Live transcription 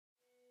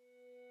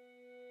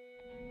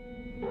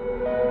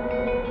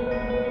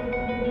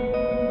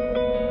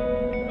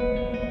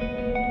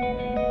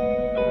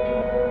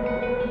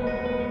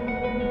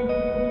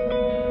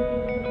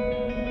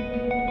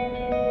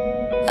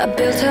I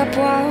built up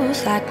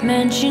walls like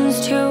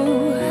mansions to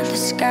the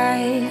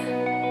sky,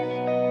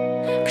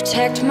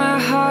 protect my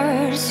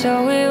heart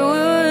so it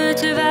would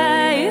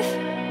survive.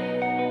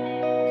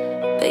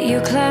 But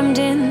you climbed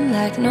in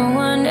like no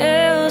one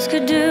else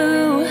could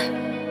do.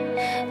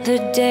 The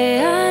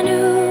day I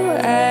knew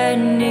I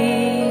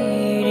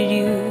needed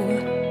you,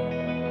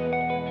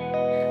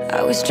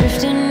 I was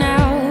drifting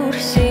out,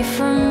 safe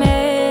from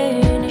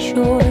any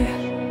shore.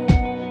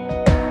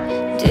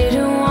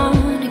 Didn't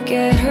want to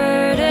get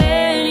hurt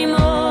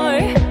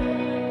anymore,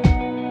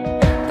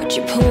 but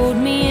you pulled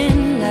me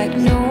in like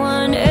no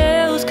one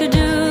else could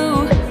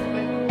do.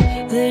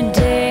 The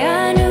day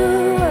I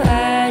knew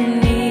I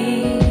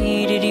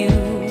needed you.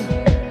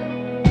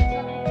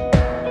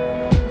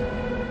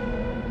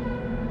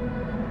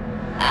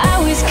 I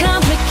was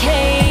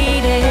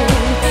complicated,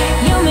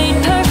 you made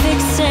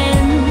perfect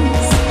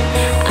sense.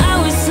 I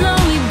was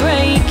slowly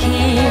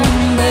breaking,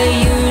 but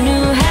you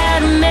knew how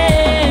to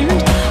mend.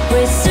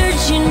 We're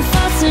searching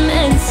for some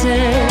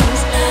answers,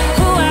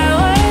 who I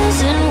was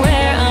and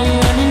where I'm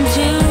running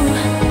to.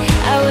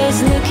 I was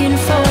looking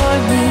for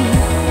me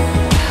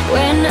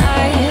when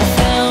I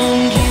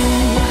found you.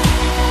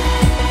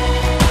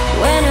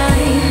 When I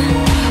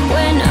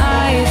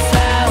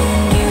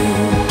found you.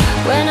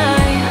 When I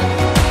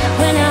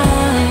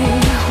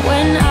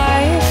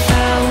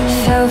found.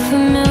 Felt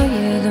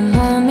familiar the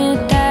moment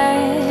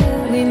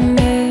that we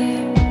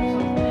met.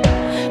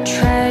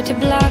 Tried to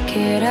block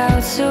it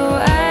out so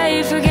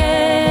I forget.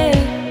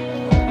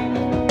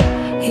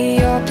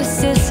 Your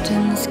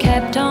persistence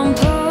kept on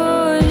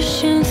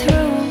pushing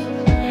through.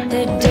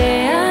 The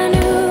day I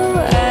knew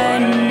I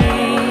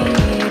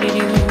needed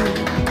you.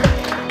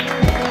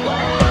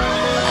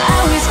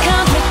 I was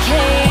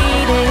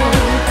complicated,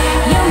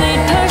 you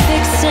made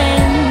perfect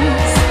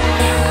sense.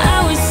 I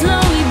was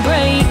slowly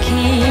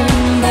breaking,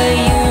 but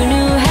you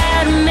knew how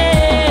to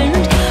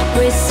mend.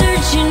 We're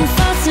searching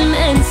for some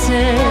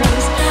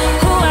answers,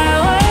 who I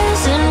was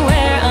and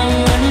where I'm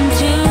running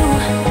to.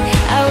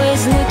 I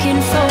was looking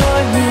for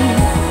me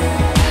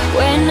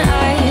when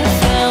I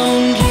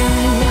found you.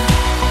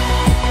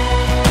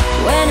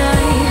 When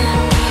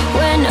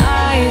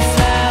I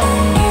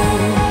found you.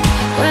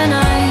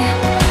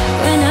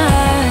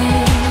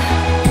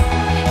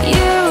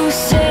 You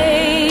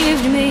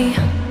saved me,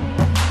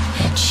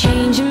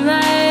 changing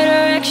my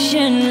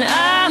direction.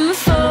 I'm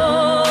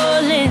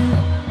falling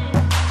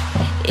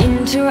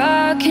into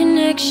our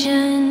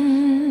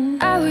connection.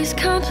 I was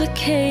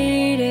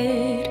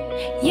complicated,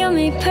 you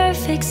made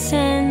perfect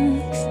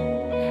sense.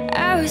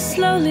 I was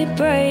slowly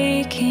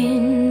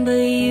breaking,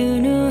 but you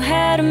knew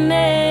how to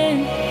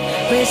mend.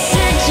 We're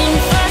searching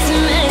for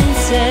some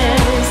answers.